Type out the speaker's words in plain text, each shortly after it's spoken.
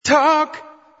Talk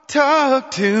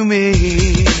to me.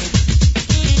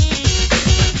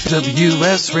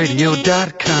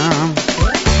 WSRadio.com.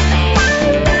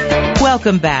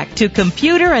 Welcome back to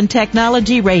Computer and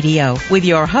Technology Radio with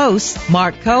your hosts,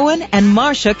 Mark Cohen and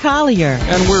Marcia Collier.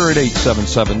 And we're at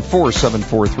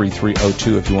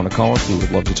 877-474-3302 if you want to call us. We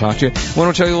would love to talk to you. I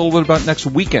want to tell you a little bit about next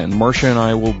weekend. Marcia and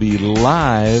I will be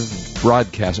live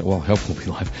broadcasting, well, hopefully we'll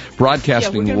be live,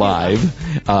 broadcasting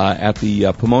live at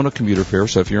the Pomona Commuter Fair.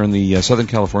 So if you're in the Southern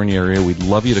California area, we'd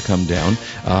love you to come down.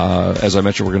 As I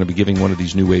mentioned, we're going to be giving one of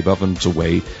these new wave ovens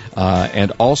away.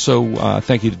 And also,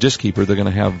 thank you to Diskkeeper. They're going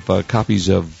to have copies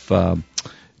of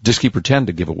Diskkeeper 10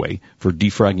 to give away for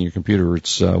defragging your computer.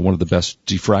 It's one of the best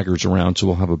defraggers around, so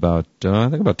we'll have about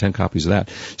 10 copies of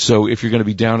that. So if you're going to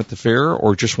be down at the fair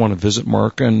or just want to visit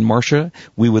Mark and Marcia,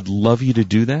 we would love you to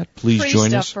do that. Please join us. Free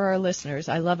stuff for our listeners.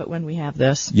 I love it when we have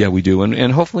this. Yeah, we do.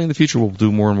 And hopefully in the future we'll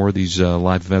do more and more of these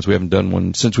live events. We haven't done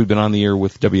one since we've been on the air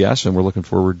with WS, and we're looking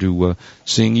forward to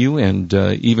seeing you, and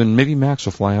even maybe Max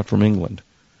will fly out from England.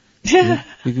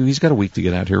 He's got a week to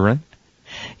get out here, right?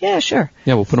 Yeah, sure.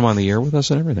 Yeah, we'll put him on the air with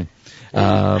us and everything.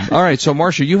 All right, so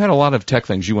Marcia, you had a lot of tech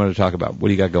things you wanted to talk about. What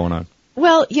do you got going on?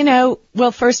 Well,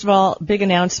 first of all, big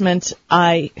announcement.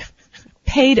 I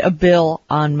paid a bill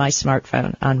on my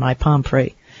smartphone, on my Palm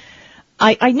Pre.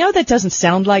 I know that doesn't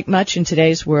sound like much in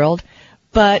today's world,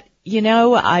 but,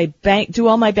 I do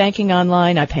all my banking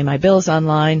online, I pay my bills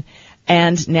online,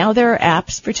 and now there are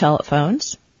apps for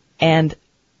telephones, and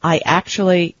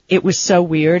it was so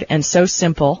weird and so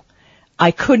simple.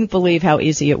 I couldn't believe how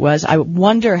easy it was. I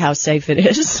wonder how safe it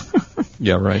is.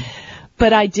 Yeah, right.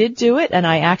 But I did do it, and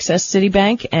I accessed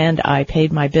Citibank, and I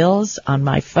paid my bills on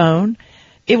my phone.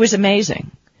 It was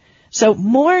amazing. So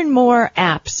more and more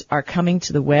apps are coming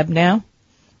to the web now.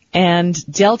 And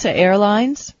Delta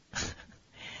Airlines,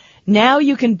 now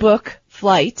you can book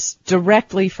flights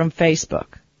directly from Facebook.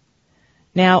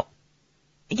 Now,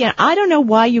 I don't know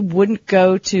why you wouldn't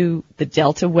go to the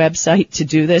Delta website to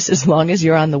do this as long as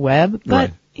you're on the web,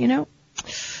 but, right.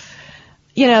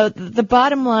 The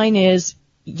bottom line is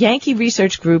Yankee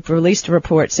Research Group released a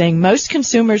report saying most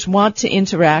consumers want to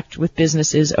interact with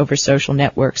businesses over social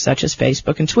networks such as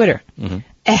Facebook and Twitter.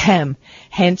 Mm-hmm.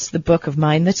 Hence the book of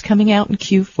mine that's coming out in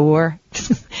Q4.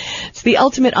 It's the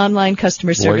ultimate online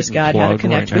customer service guide, how to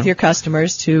connect with your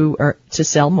customers to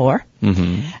sell more.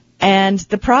 Mm-hmm. And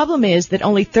the problem is that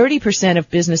only 30% of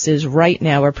businesses right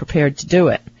now are prepared to do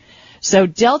it. So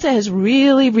Delta has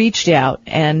really reached out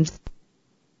and...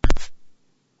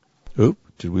 Oop,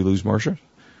 did we lose Marcia?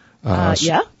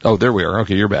 Yeah. Oh, there we are.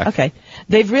 Okay, you're back. Okay.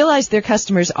 They've realized their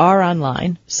customers are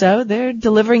online, so they're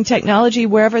delivering technology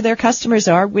wherever their customers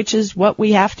are, which is what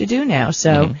we have to do now.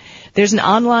 So there's an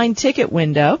online ticket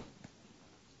window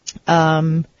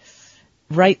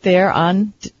right there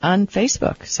on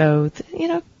Facebook. So,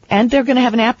 and they're going to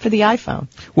have an app for the iPhone.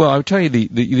 Well, I would tell you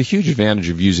the huge advantage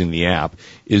of using the app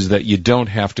is that you don't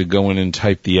have to go in and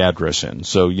type the address in.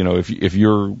 So, if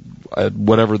you're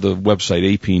whatever the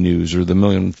website, AP News or the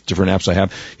million different apps I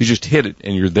have, you just hit it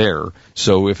and you're there.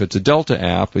 So if it's a Delta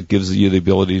app, it gives you the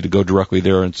ability to go directly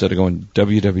there instead of going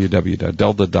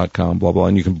www.delta.com, blah, blah,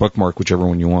 and you can bookmark whichever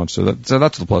one you want. So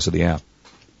that's the plus of the app.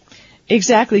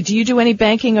 Exactly. Do you do any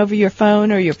banking over your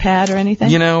phone or your pad or anything?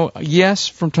 Yes,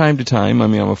 from time to time. I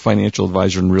mean, I'm a financial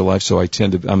advisor in real life, so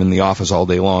I'm in the office all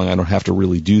day long. I don't have to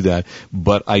really do that.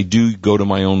 But I do go to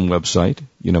my own website,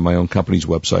 my own company's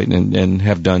website, and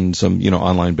have done some,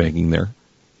 online banking there.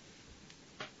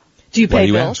 Do you pay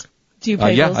bills? Do you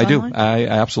pay bills I do. online? I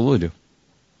absolutely do.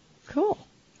 Cool.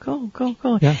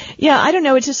 Yeah, I don't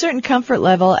know. It's a certain comfort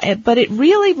level, but it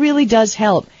really, really does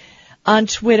help. On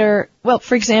Twitter, well,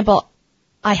 for example,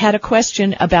 I had a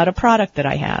question about a product that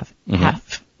I have.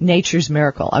 Mm-hmm. Nature's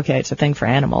Miracle. Okay, it's a thing for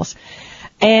animals.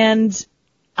 And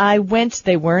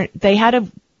they had a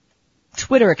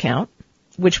Twitter account,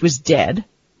 which was dead.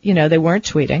 They weren't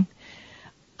tweeting.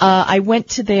 I went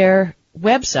to their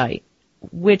website,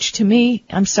 which to me,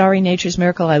 I'm sorry, Nature's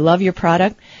Miracle, I love your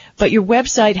product, but your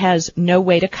website has no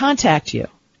way to contact you.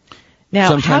 Now,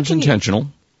 sometimes intentional.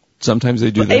 Sometimes they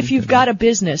do that. If you've got a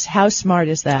business, how smart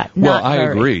is that? Well, I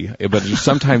agree, but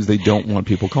sometimes they don't want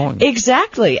people calling.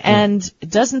 Exactly, and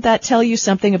doesn't that tell you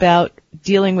something about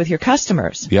dealing with your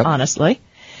customers, honestly?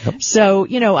 Yep. So,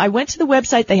 I went to the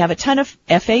website. They have a ton of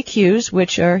FAQs,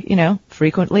 which are,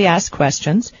 frequently asked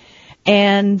questions,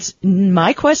 and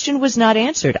my question was not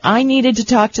answered. I needed to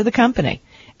talk to the company,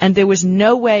 and there was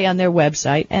no way on their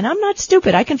website, and I'm not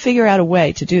stupid. I can figure out a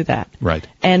way to do that. Right.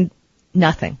 And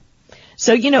nothing.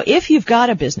 So, if you've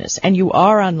got a business and you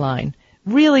are online,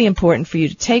 really important for you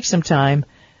to take some time,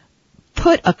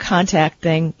 put a contact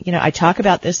thing. I talk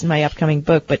about this in my upcoming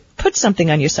book, but put something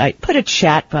on your site. Put a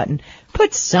chat button.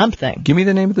 Put something. Give me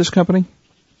the name of this company.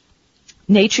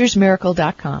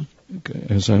 naturesmiracle.com. Okay.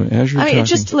 As you're talking.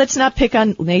 Let's not pick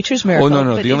on Nature's Miracle. Oh,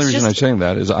 no. The only reason I'm saying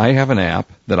that is I have an app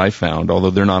that I found,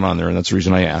 although they're not on there, and that's the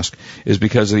reason I ask, is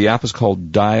because the app is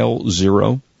called Dial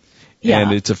Zero. Yeah.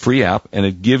 And it's a free app, and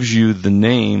it gives you the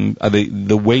name,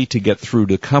 the way to get through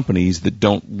to companies that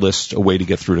don't list a way to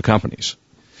get through to companies.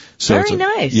 So Very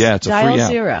nice. Yeah, it's a Dial free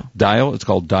app. Zero. It's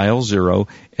called Dial Zero,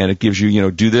 and it gives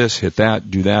you, do this, hit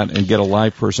that, do that, and get a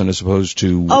live person as opposed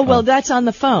to... Oh, well, that's on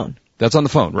the phone. That's on the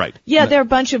phone, right. Yeah, there are a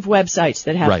bunch of websites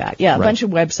that have that. Yeah, a bunch of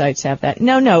websites have that.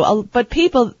 No, but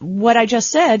people, what I just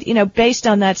said, based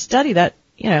on that study that,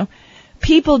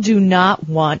 people do not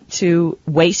want to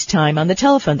waste time on the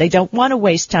telephone. They don't want to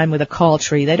waste time with a call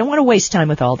tree. They don't want to waste time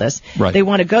with all this. Right. They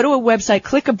want to go to a website,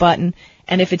 click a button,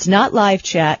 and if it's not live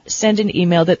chat, send an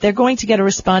email that they're going to get a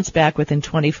response back within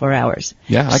 24 hours.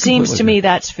 Yeah, I Seems to me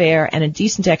that's fair and a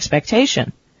decent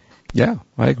expectation. Yeah,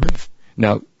 I agree.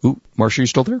 Now, Marcia, you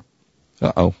still there?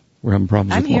 Uh-oh, we're having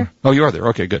problems I'm with more. here. Oh, you are there.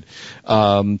 Okay, good.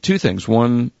 Two things.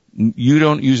 One, you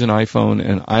don't use an iPhone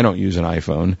and I don't use an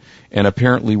iPhone, and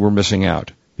apparently we're missing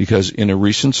out because in a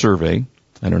recent survey,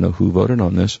 I don't know who voted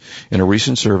on this, in a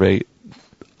recent survey,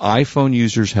 iPhone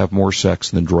users have more sex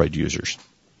than Droid users.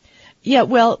 Yeah,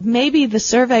 well, maybe the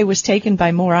survey was taken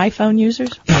by more iPhone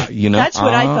users. That's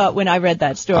what I thought when I read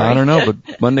that story. I don't know,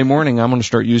 but Monday morning I'm going to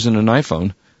start using an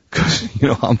iPhone. Because,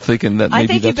 I'm thinking that maybe I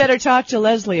think you better talk to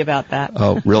Leslie about that.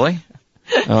 Oh, really?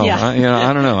 Oh, yeah.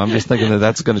 I don't know. I'm just thinking that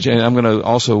that's going to change. I'm going to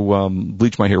also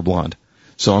bleach my hair blonde.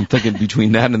 So I'm thinking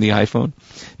between that and the iPhone.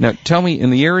 Now, tell me,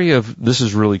 in the area of, this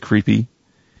is really creepy,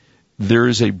 there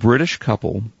is a British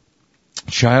couple,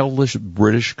 childless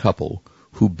British couple,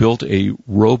 who built a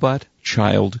robot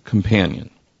child companion.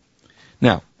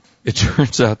 Now, it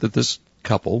turns out that this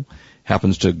couple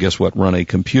happens to, guess what, run a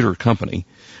computer company.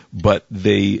 But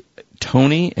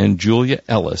Tony and Julia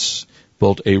Ellis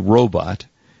built a robot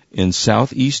in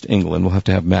southeast England. We'll have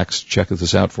to have Max check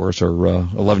this out for us, our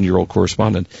 11-year-old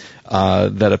correspondent,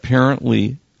 that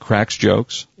apparently cracks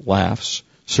jokes, laughs,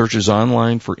 searches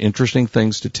online for interesting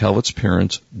things to tell its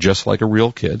parents, just like a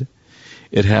real kid.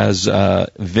 It has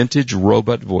vintage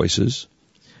robot voices,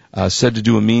 said to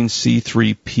do a mean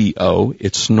C3PO.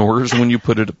 It snores when you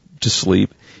put it to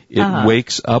sleep. It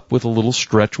wakes up with a little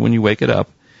stretch when you wake it up.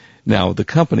 Now, the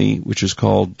company, which is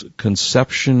called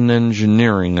Conception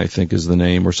Engineering, I think is the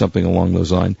name, or something along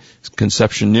those lines,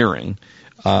 Conceptioneering,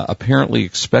 apparently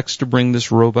expects to bring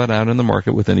this robot out in the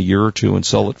market within a year or two and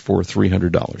sell it for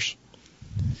 $300.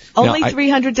 Only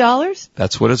 $300?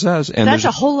 That's what it says. And that's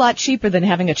a whole lot cheaper than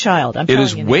having a child. I'm telling you.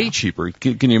 It is way cheaper.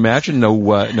 Can you imagine?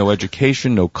 No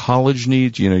education, no college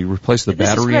needs. You replace the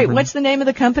battery. This is great. What's the name of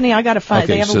the company? I got to find.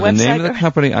 Okay, they have so a website. The name of the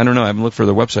company, I don't know. I haven't looked for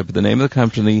their website, but the name of the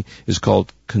company is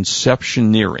called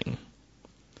Conceptioneering,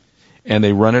 and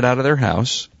they run it out of their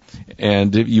house.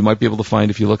 And you might be able to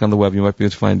find, if you look on the web, you might be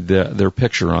able to find their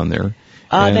picture on there.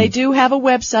 They do have a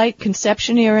website,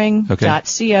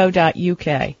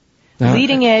 conceptioneering.co.uk.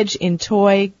 Leading edge in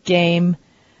toy, game,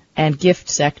 and gift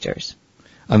sectors.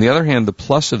 On the other hand, the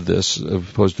plus of this, as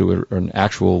opposed to an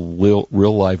actual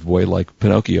real live boy like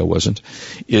Pinocchio wasn't,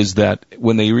 is that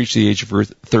when they reach the age of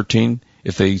 13,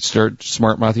 if they start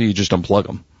smart mouthing, you just unplug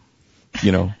them.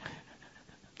 I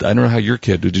don't know how your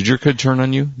kid did. Did your kid turn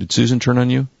on you? Did Susan turn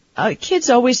on you? Kids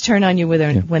always turn on you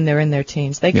when they're in their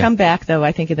teens. They come back, though,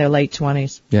 I think, in their late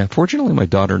 20s. Yeah, fortunately, my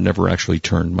daughter never actually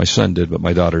turned. My son did, but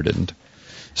my daughter didn't.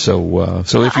 So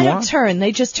if you want, turn.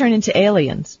 They just turn into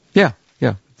aliens. Yeah.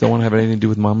 Don't want to have anything to do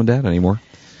with mom and dad anymore.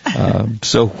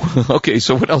 So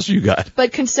what else you got?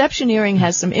 But Conceptioneering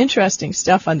has some interesting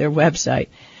stuff on their website.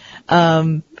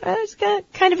 It's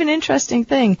got kind of an interesting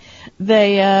thing.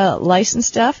 They license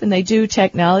stuff and they do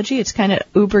technology. It's kind of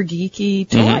uber geeky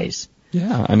toys. Mm-hmm.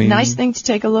 Yeah, I mean, nice thing to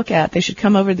take a look at. They should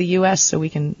come over to the U.S. so we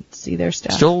can see their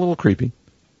stuff. Still a little creepy.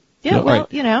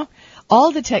 Yeah,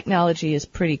 all the technology is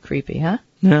pretty creepy, huh?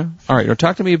 Yeah. All right. Now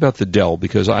talk to me about the Dell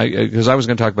because I was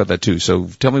going to talk about that too. So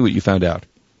tell me what you found out.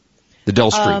 The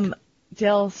Dell Streak.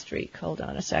 Dell Streak. Hold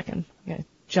on a second. You're gonna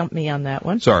jump me on that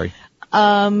one. Sorry.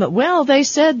 Well, they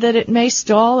said that it may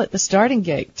stall at the starting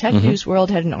gate. Tech News World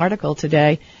had an article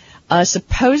today.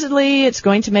 Supposedly it's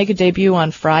going to make a debut on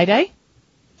Friday,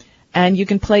 and you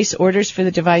can place orders for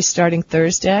the device starting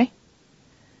Thursday.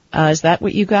 Is that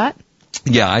what you got?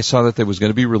 Yeah, I saw that was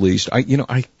going to be released.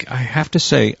 I have to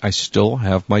say, I still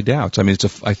have my doubts. I mean,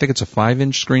 I think it's a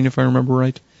 5-inch screen, if I remember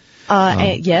right.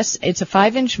 Yes, it's a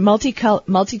 5-inch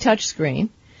multi-touch screen.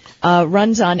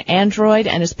 Runs on Android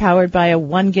and is powered by a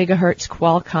 1 gigahertz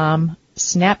Qualcomm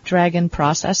Snapdragon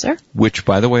processor. Which,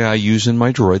 by the way, I use in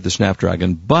my Droid, the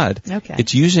Snapdragon, but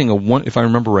it's using if I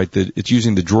remember right, it's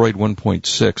using the Droid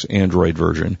 1.6 Android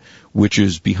version, which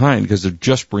is behind because they're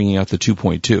just bringing out the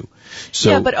 2.2. So,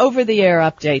 yeah, but over-the-air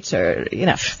updates are,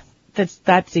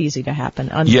 that's easy to happen.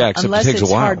 Except unless it takes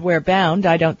it's a while. hardware bound,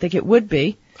 I don't think it would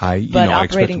be. But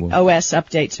operating OS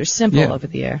updates are simple over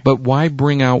the air. But why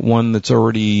bring out one that's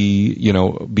already,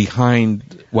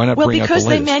 behind? Why not bring out the latest? Well, because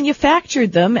they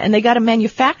manufactured them, and they got to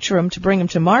manufacture them to bring them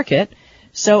to market.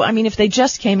 So, if they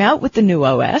just came out with the new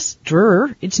OS,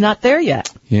 it's not there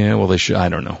yet. Yeah, well, they should. I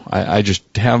don't know. I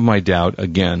just have my doubt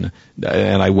again.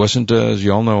 And I wasn't, as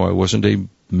you all know, I wasn't a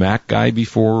Mac guy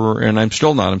before, and I'm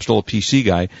still not. I'm still a PC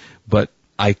guy. But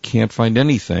I can't find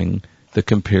anything that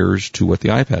compares to what the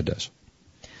iPad does.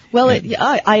 Well,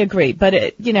 I agree, but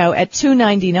at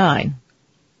 $299,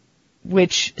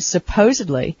 which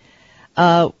supposedly,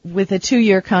 with a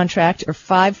 2-year contract, or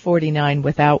 $549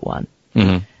 without one.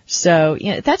 Mm-hmm. So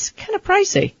that's kind of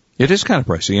pricey. It is kind of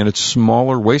pricey, and it's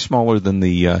smaller, way smaller than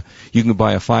the. You can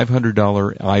buy a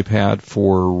 $500 iPad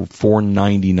for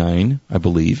 $499, I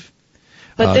believe.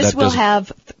 But this will have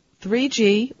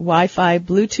 3G, Wi-Fi,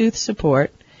 Bluetooth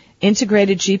support,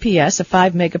 integrated GPS, a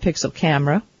 5-megapixel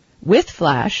camera, with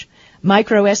flash,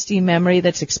 micro SD memory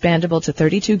that's expandable to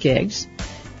 32 gigs,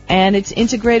 and it's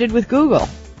integrated with Google,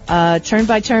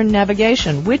 turn-by-turn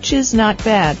navigation, which is not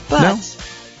bad, but... No.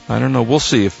 I don't know. We'll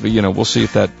see if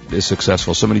that is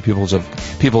successful. So many people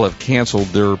have canceled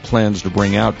their plans to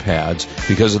bring out pads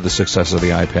because of the success of the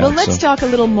iPad. Well, let's talk a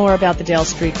little more about the Dell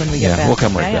Streak when we get back. Yeah, we'll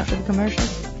come right back after the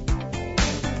commercials.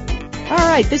 All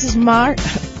right, this is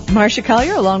Marcia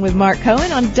Collier along with Mark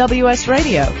Cohen on WS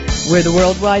Radio. We're the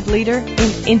worldwide leader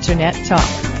in Internet talk.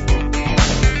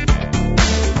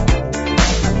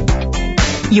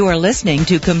 You are listening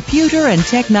to Computer and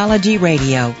Technology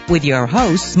Radio with your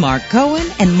hosts Mark Cohen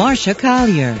and Marcia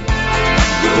Collier.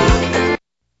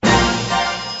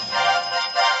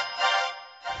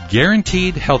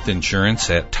 Guaranteed health insurance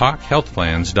at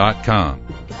TalkHealthPlans.com.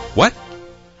 What?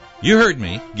 You heard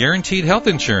me. Guaranteed health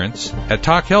insurance at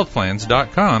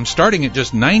TalkHealthPlans.com. Starting at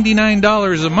just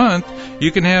 $99 a month,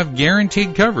 you can have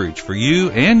guaranteed coverage for you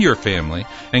and your family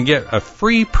and get a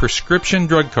free prescription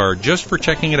drug card just for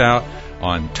checking it out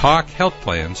on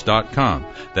TalkHealthPlans.com.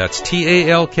 That's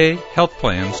TALK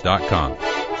Healthplans.com.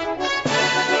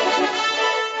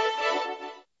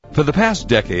 For the past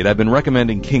decade, I've been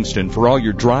recommending Kingston for all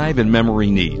your drive and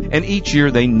memory need, and each year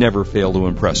they never fail to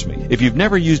impress me. If you've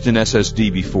never used an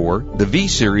SSD before, the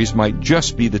V-Series might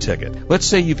just be the ticket. Let's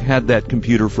say you've had that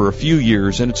computer for a few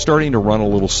years and it's starting to run a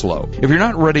little slow. If you're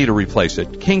not ready to replace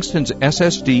it, Kingston's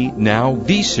SSD Now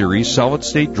V-Series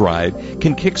solid-state drive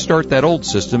can kickstart that old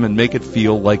system and make it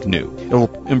feel like new.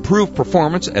 It'll improve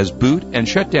performance as boot and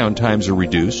shutdown times are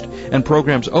reduced, and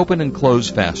programs open and close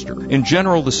faster. In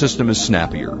general, the system is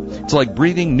snappier. It's like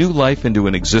breathing new life into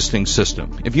an existing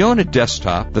system. If you own a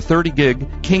desktop, the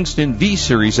 30-gig Kingston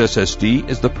V-Series SSD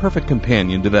is the perfect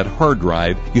companion to that hard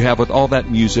drive you have with all that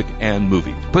music and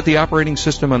movie. Put the operating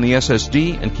system on the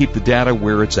SSD and keep the data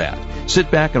where it's at.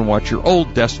 Sit back and watch your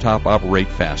old desktop operate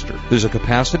faster. There's a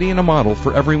capacity and a model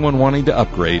for everyone wanting to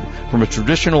upgrade from a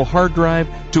traditional hard drive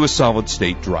to a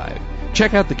solid-state drive.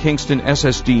 Check out the Kingston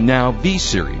SSD Now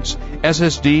V-Series.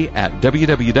 SSD at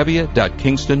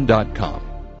www.kingston.com.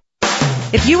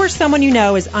 If you or someone you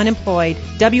know is unemployed,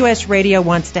 WS Radio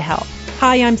wants to help.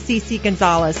 Hi, I'm Cece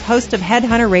Gonzalez, host of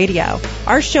Headhunter Radio.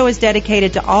 Our show is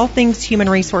dedicated to all things human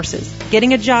resources,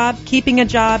 getting a job, keeping a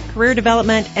job, career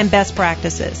development, and best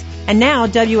practices. And now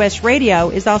WS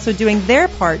Radio is also doing their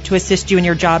part to assist you in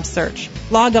your job search.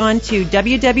 Log on to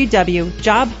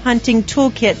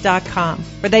www.jobhuntingtoolkit.com,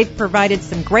 where they've provided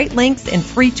some great links and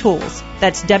free tools.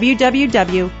 That's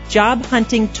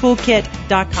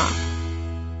www.jobhuntingtoolkit.com.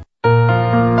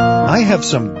 I have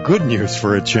some good news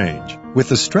for a change. With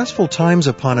the stressful times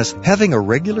upon us, having a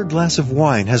regular glass of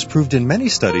wine has proved in many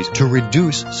studies to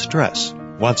reduce stress.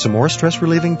 Want some more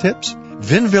stress-relieving tips?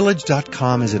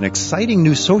 VinVillage.com is an exciting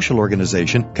new social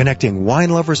organization connecting wine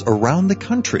lovers around the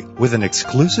country with an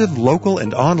exclusive local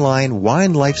and online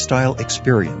wine lifestyle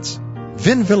experience.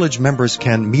 VinVillage members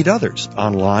can meet others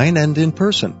online and in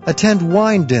person, attend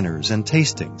wine dinners and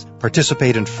tastings,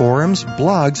 participate in forums,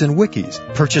 blogs, and wikis,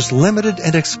 purchase limited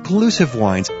and exclusive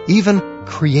wines, even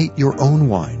create your own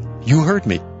wine. You heard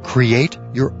me. Create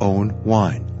your own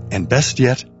wine. And best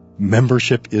yet,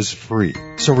 membership is free.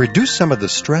 So reduce some of the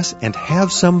stress and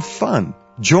have some fun.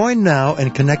 Join now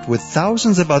and connect with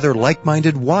thousands of other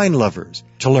like-minded wine lovers.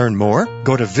 To learn more,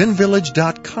 go to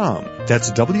vinvillage.com. That's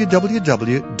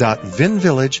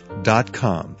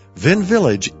www.vinvillage.com.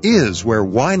 VinVillage is where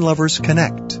wine lovers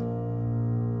connect.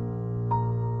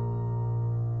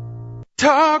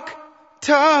 Talk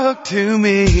to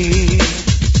me.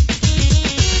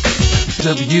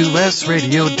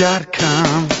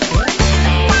 WSRadio.com.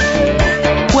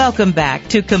 Welcome back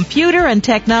to Computer and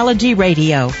Technology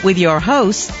Radio with your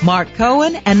hosts, Mark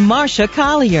Cohen and Marcia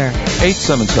Collier.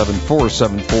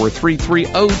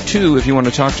 877-474-3302. If you want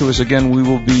to talk to us again, we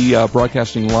will be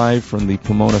broadcasting live from the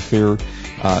Pomona Fair,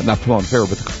 not Pomona Fair,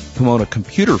 but the Pomona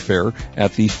Computer Fair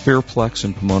at the Fairplex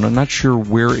in Pomona. I'm not sure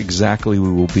where exactly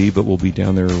we will be, but we'll be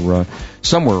down there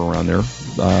somewhere around there.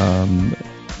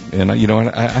 And,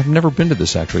 I've never been to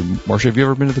this, actually. Marcia, have you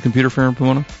ever been to the Computer Fair in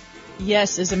Pomona?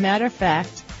 Yes, as a matter of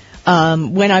fact,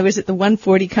 when I was at the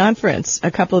 140 conference,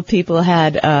 a couple of people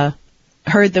had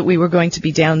heard that we were going to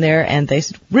be down there, and they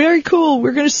said, very cool,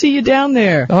 we're going to see you down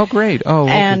there. Oh, great. Oh,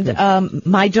 okay, and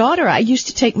my daughter, I used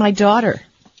to take my daughter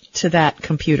to that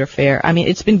computer fair. I mean,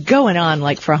 it's been going on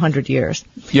like for 100 years.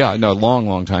 Yeah, no,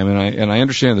 long time. And I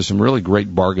understand there's some really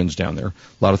great bargains down there. A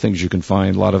lot of things you can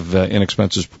find, a lot of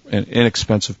inexpensive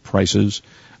prices.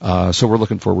 So we're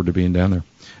looking forward to being down there.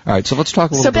 All right, so let's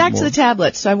talk a little bit more. So back to the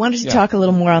tablets. So I wanted to talk a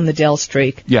little more on the Dell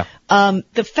Streak. Yeah.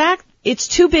 The fact it's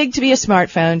too big to be a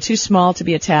smartphone, too small to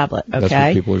be a tablet, okay? That's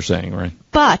what people are saying, right?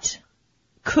 But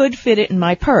could fit it in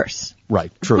my purse. Right,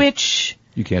 true. Which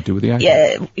you can't do with the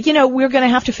iPad. We're going to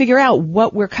have to figure out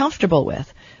what we're comfortable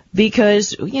with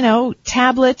because,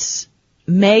 tablets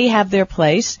may have their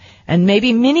place and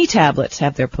maybe mini tablets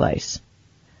have their place.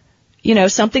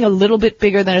 Something a little bit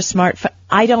bigger than a smartphone.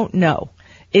 I don't know.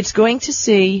 It's going to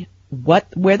see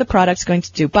where the product's going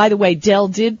to do. By the way, Dell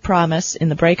did promise in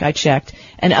the break I checked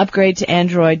an upgrade to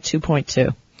Android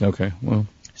 2.2. Okay, well.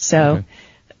 So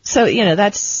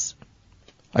that's.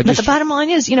 But the bottom line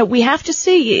is, we have to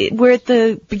see. We're at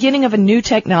the beginning of a new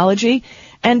technology,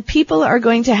 and people are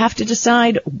going to have to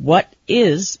decide what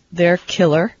is their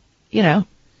killer,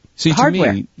 See,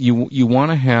 hardware. To me, you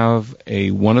want to have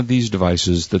one of these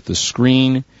devices that the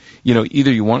screen,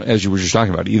 either you want, as you were just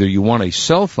talking about, either you want a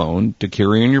cell phone to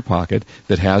carry in your pocket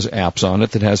that has apps on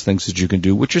it, that has things that you can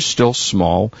do, which is still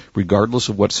small, regardless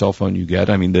of what cell phone you get.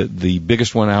 I mean, the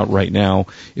biggest one out right now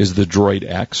is the Droid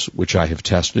X, which I have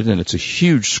tested, and it's a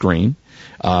huge screen.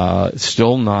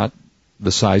 Still not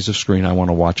the size of screen I want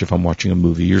to watch if I'm watching a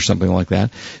movie or something like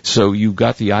that. So you've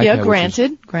got the iPad. Yeah,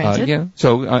 granted.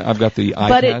 So I've got the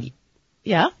iPad.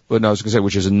 But no, I was going to say,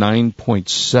 which is a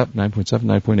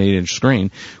 9.8 inch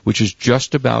screen, which is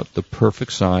just about the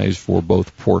perfect size for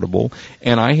both portable.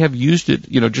 And I have used it,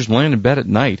 just laying in bed at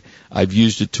night, I've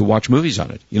used it to watch movies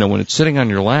on it. When it's sitting on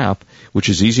your lap, which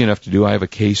is easy enough to do. I have a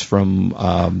case from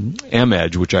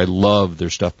M-Edge, which I love their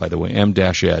stuff, by the way,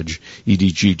 M-Edge,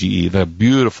 E-D-G-G-E. They have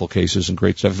beautiful cases and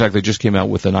great stuff. In fact, they just came out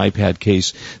with an iPad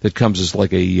case that comes as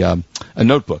like a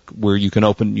notebook where you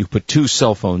can you put two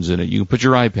cell phones in it. You can put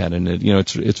your iPad in it.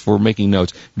 It's for making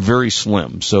notes. Very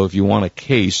slim. So if you want a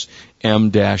case,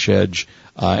 M-Edge,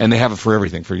 and they have it for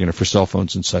everything, for cell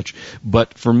phones and such.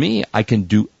 But for me, I can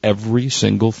do every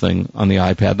single thing on the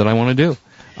iPad that I want to do.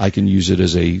 I can use it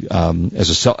as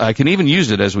I can even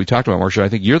use it, as we talked about, Marcia. I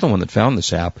think you're the one that found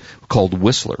this app called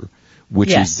Whistler,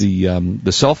 which is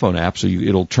the cell phone app. So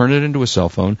it'll turn it into a cell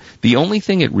phone. The only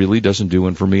thing it really doesn't do,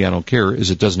 and for me, I don't care,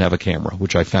 is it doesn't have a camera,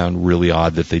 which I found really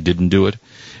odd that they didn't do it.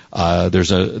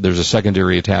 There's a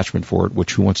secondary attachment for it,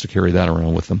 which who wants to carry that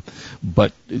around with them?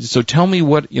 But so tell me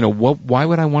why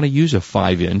would I want to use a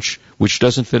 5-inch, which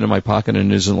doesn't fit in my pocket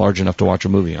and isn't large enough to watch a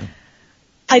movie on?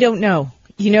 I don't know.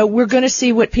 We're going to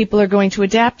see what people are going to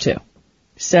adapt to.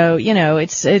 So,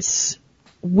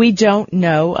 we don't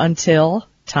know until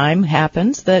time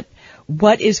happens that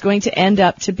what is going to end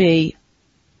up to be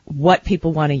what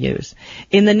people want to use.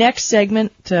 In the next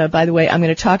segment, by the way, I'm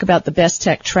going to talk about the Best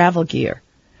Tech travel gear,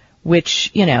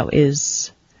 which,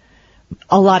 is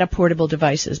a lot of portable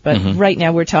devices. But right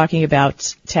now we're talking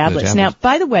about tablets. Now,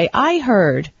 by the way, I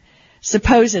heard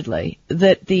supposedly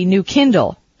that the new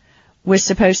Kindle was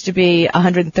supposed to be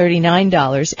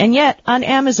 $139, and yet on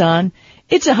Amazon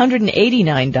it's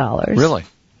 $189. Really?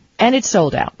 And it's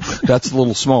sold out. That's the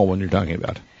little small one you're talking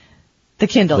about. The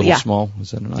Kindle, little small? Is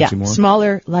that an oxymoron? Yeah,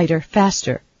 smaller, lighter,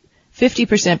 faster.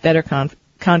 50% better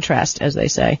contrast, as they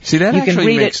say. See, that you can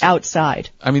read it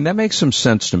outside. I mean, that makes some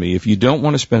sense to me. If you don't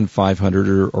want to spend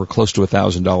 $500 or close to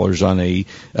 $1,000 on a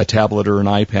tablet or an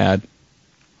iPad,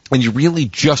 and you really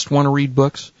just want to read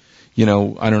books, I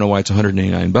don't know why it's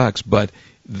 $189, but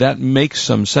that makes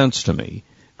some sense to me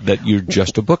that you're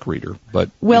just a book reader.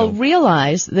 But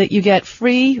realize that you get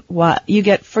free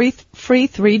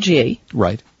 3G,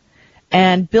 right,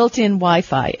 and built-in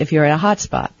Wi-Fi if you're at a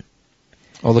hotspot.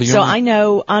 So I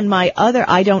know on my other,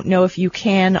 I don't know if you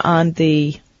can on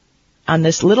this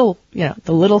little, the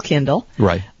little Kindle,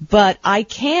 right? But I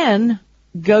can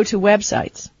go to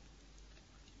websites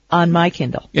on my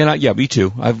Kindle. And me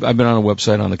too. I've been on a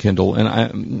website on the Kindle, and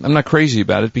I'm not crazy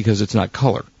about it because it's not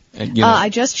color. And, I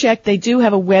just checked. They do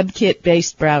have a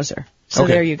WebKit-based browser. So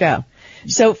Okay. there you go.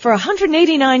 So for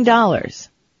 $189,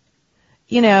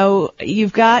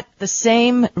 you've got the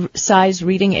same size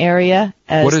reading area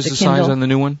as what is the the Kindle. size on the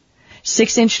new one?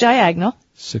 6-inch diagonal.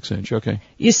 6-inch, okay.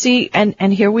 You see,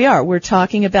 and here we are. We're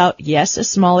talking about, yes, a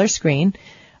smaller screen,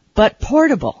 but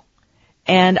portable.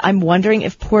 And I'm wondering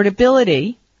if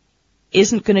portability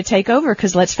isn't going to take over,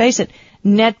 because let's face it,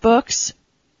 netbooks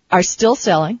are still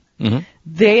selling. Mm-hmm.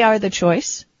 They are the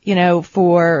choice,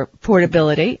 for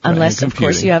portability, unless, of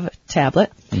course, you have a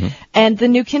tablet. Mm-hmm. And the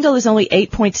new Kindle is only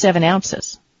 8.7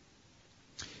 ounces.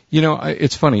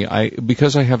 It's funny.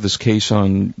 Because I have this case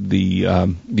on the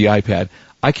iPad,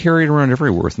 I carry it around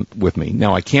everywhere with me.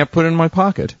 Now, I can't put it in my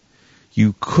pocket.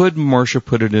 You could, Marcia,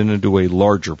 put it into a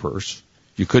larger purse.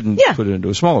 You couldn't put it into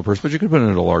a smaller purse, but you could put it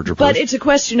into a larger purse. But it's a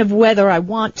question of whether I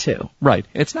want to. Right.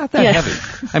 It's not that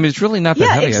heavy. I mean, it's really not that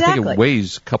heavy. Exactly. I think it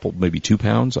weighs maybe 2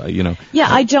 pounds, Yeah,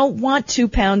 I don't want 2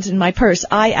 pounds in my purse.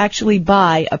 I actually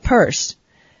buy a purse.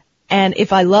 And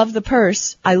if I love the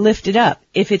purse, I lift it up.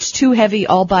 If it's too heavy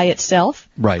all by itself,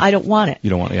 right. I don't want it. You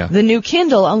don't want it, yeah. The new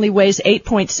Kindle only weighs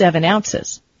 8.7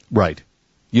 ounces. Right.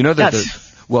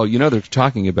 They're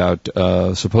talking about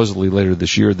supposedly later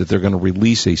this year that they're going to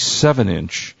release a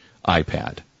 7-inch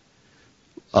iPad.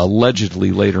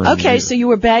 Allegedly later in the year. Okay, so you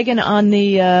were bagging on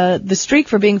the streak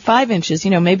for being 5 inches.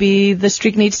 Maybe the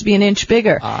streak needs to be an inch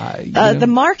bigger. The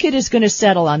market is going to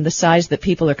settle on the size that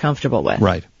people are comfortable with.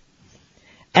 Right.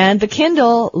 And the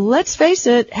Kindle, let's face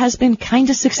it, has been kind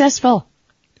of successful.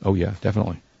 Oh, yeah,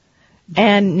 definitely.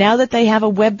 And now that they have a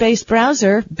web-based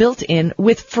browser built in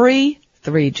with free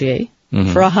 3G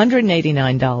for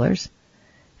 $189,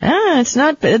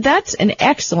 that's an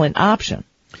excellent option.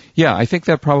 Yeah, I think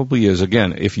that probably is.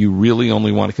 Again, if you really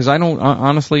only want it, because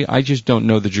I just don't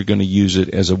know that you're going to use it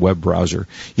as a web browser.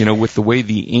 With the way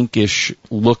the inkish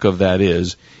look of that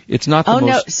is, it's not the most...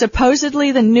 no,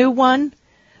 supposedly the new one,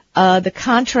 the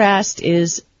contrast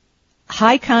is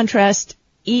high contrast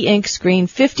e-ink screen,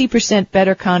 50%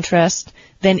 better contrast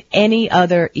than any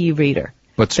other e-reader.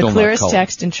 But still the clearest not color.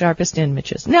 text and sharpest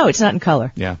images. No, it's not in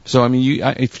color. Yeah. So,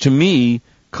 to me,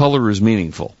 color is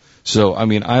meaningful. So,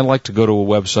 I like to go to a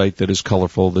website that is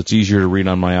colorful, that's easier to read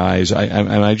on my eyes, and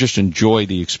I just enjoy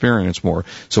the experience more.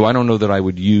 So I don't know that I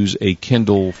would use a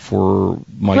Kindle for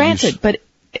my use. But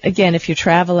again, if you're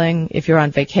traveling, if you're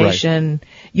on vacation,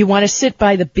 you want to sit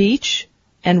by the beach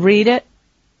and read it,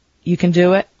 you can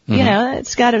do it. Mm-hmm.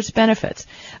 It's got its benefits.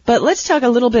 But let's talk a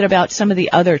little bit about some of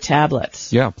the other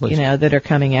tablets, yeah, please. That are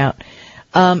coming out.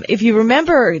 If you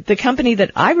remember, the company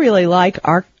that I really like,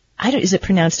 is it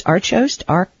pronounced Archos?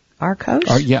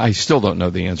 Archos? Yeah, I still don't know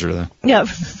the answer to that. Yeah.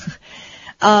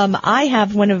 I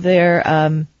have one of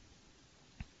their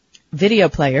video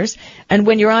players, and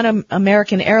when you're on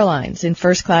American Airlines in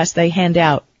first class, they hand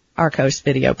out Archos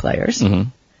video players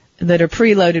that are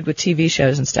preloaded with TV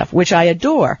shows and stuff, which I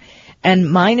adore.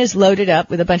 And mine is loaded up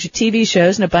with a bunch of TV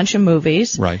shows and a bunch of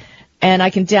movies. Right. And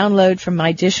I can download from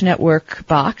my Dish Network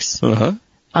box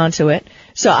onto it.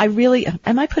 So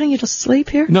am I putting you to sleep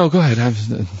here? No, go ahead.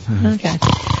 Okay.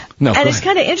 No, and it's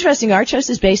kind of interesting.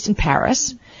 Archos is based in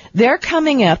Paris. They're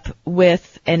coming up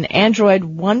with an Android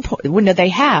they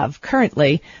have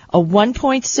currently a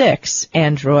 1.6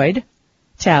 Android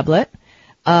tablet.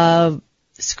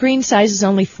 Screen size is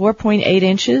only 4.8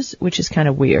 inches, which is kind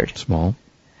of weird. Small.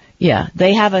 Yeah.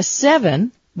 They have a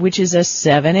 7, which is a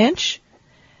 7-inch,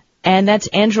 and that's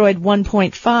Android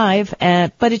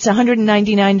 1.5, but it's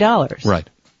 $199.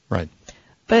 Right.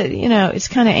 But, it's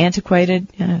kind of antiquated.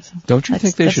 Don't you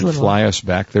think they should fly us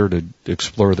back there to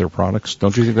explore their products?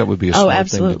 Don't you think that would be a smart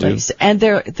thing to do? And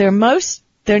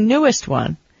their newest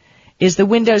one is the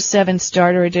Windows 7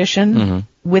 Starter Edition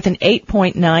with an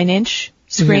 8.9-inch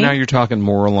screen. Now you're talking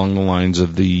more along the lines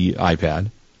of the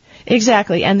iPad.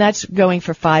 Exactly, and that's going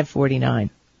for $549.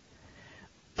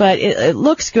 But it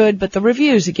looks good, but the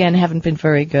reviews, again, haven't been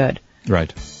very good.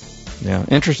 Right. Yeah,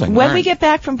 interesting. When we get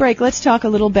back from break, let's talk a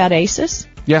little about Asus.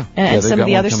 Yeah. And some of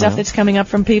the other stuff that's coming up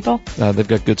from people. They've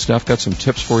got good stuff, got some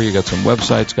tips for you, got some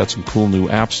websites, got some cool new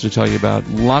apps to tell you about.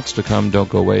 Lots to come. Don't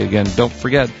go away. Again, don't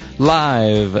forget,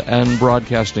 live and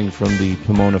broadcasting from the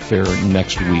Pomona Fair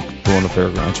next week. Pomona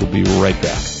Fairgrounds. We'll be right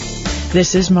back.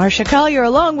 This is Marcia Collier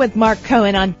along with Mark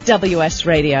Cohen on WS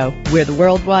Radio. We're the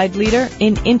worldwide leader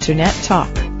in Internet talk.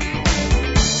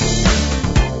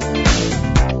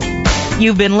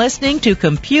 You've been listening to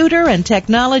Computer and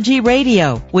Technology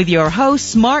Radio with your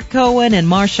hosts Mark Cohen and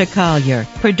Marcia Collier.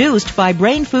 Produced by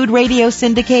Brain Food Radio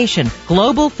Syndication,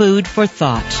 Global Food for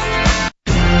Thought.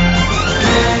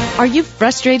 Are you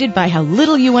frustrated by how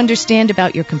little you understand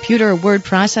about your computer or word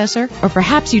processor? Or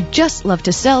perhaps you just love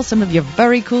to sell some of your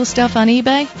very cool stuff on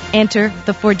eBay? Enter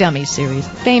the For Dummies series,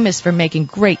 famous for making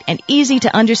great and easy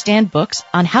to understand books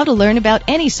on how to learn about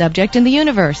any subject in the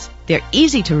universe. They're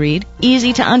easy to read,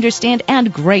 easy to understand,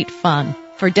 and great fun.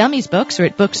 For Dummies books are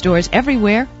at bookstores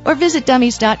everywhere or visit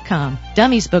dummies.com.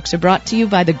 Dummies books are brought to you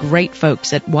by the great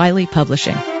folks at Wiley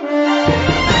Publishing.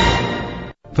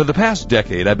 For the past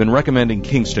decade, I've been recommending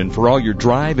Kingston for all your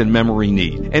drive and memory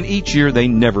need, and each year they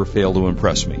never fail to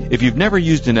impress me. If you've never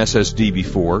used an SSD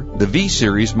before, the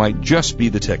V-Series might just be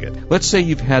the ticket. Let's say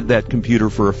you've had that computer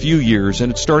for a few years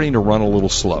and it's starting to run a little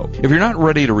slow. If you're not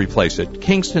ready to replace it,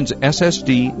 Kingston's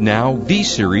SSD Now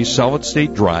V-Series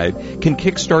solid-state drive can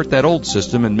kickstart that old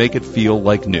system and make it feel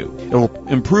like new. It'll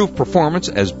improve performance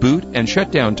as boot and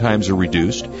shutdown times are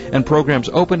reduced, and programs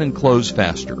open and close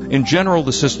faster. In general,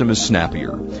 the system is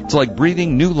snappier. It's like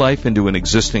breathing new life into an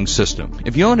existing system.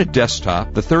 If you own a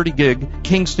desktop, the 30-gig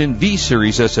Kingston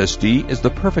V-Series SSD is the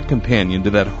perfect companion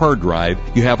to that hard drive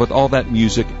you have with all that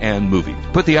music and movies.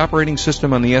 Put the operating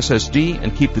system on the SSD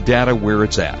and keep the data where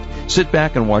it's at. Sit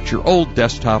back and watch your old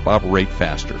desktop operate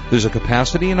faster. There's a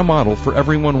capacity and a model for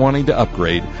everyone wanting to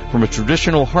upgrade from a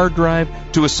traditional hard drive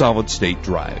to a solid-state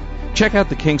drive. Check out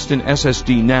the Kingston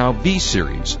SSD Now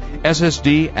V-Series.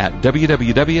 SSD at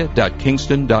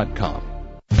www.kingston.com.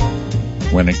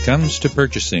 When it comes to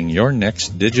purchasing your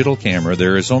next digital camera,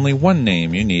 there is only one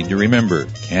name you need to remember: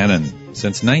 Canon.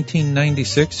 Since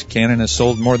 1996, Canon has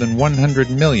sold more than 100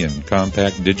 million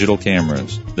compact digital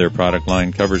cameras. Their product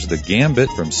line covers the gambit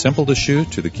from simple to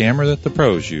shoot to the camera that the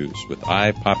pros use, with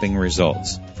eye-popping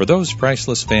results. For those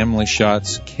priceless family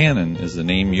shots, Canon is the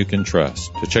name you can trust.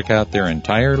 To check out their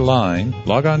entire line,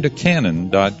 log on to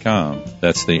Canon.com.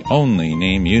 That's the only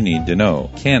name you need to know: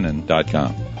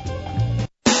 Canon.com.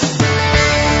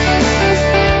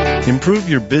 Improve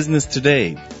your business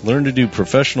today. Learn to do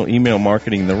professional email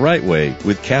marketing the right way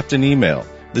with Captain Email.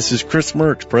 This is Chris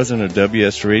Mertz, president of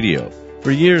WS Radio. For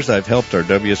years, I've helped our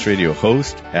WS Radio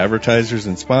hosts, advertisers,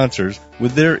 and sponsors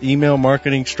with their email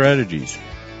marketing strategies.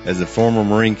 As a former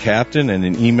Marine captain and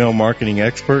an email marketing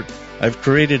expert, I've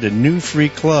created a new free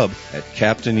club at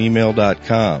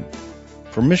CaptainEmail.com.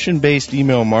 For mission-based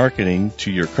email marketing to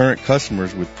your current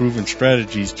customers with proven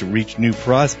strategies to reach new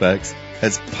prospects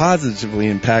has positively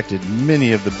impacted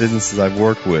many of the businesses I've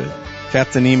worked with.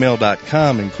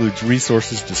 CaptainEmail.com includes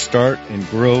resources to start and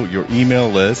grow your email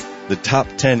list, the top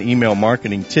 10 email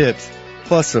marketing tips,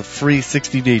 plus a free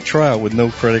 60-day trial with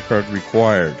no credit card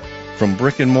required. From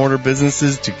brick-and-mortar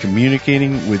businesses to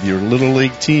communicating with your Little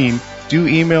League team, do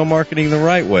email marketing the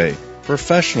right way,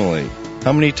 professionally.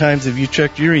 How many times have you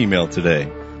checked your email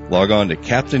today? Log on to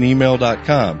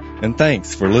CaptainEmail.com, and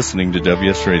thanks for listening to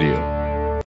WS Radio.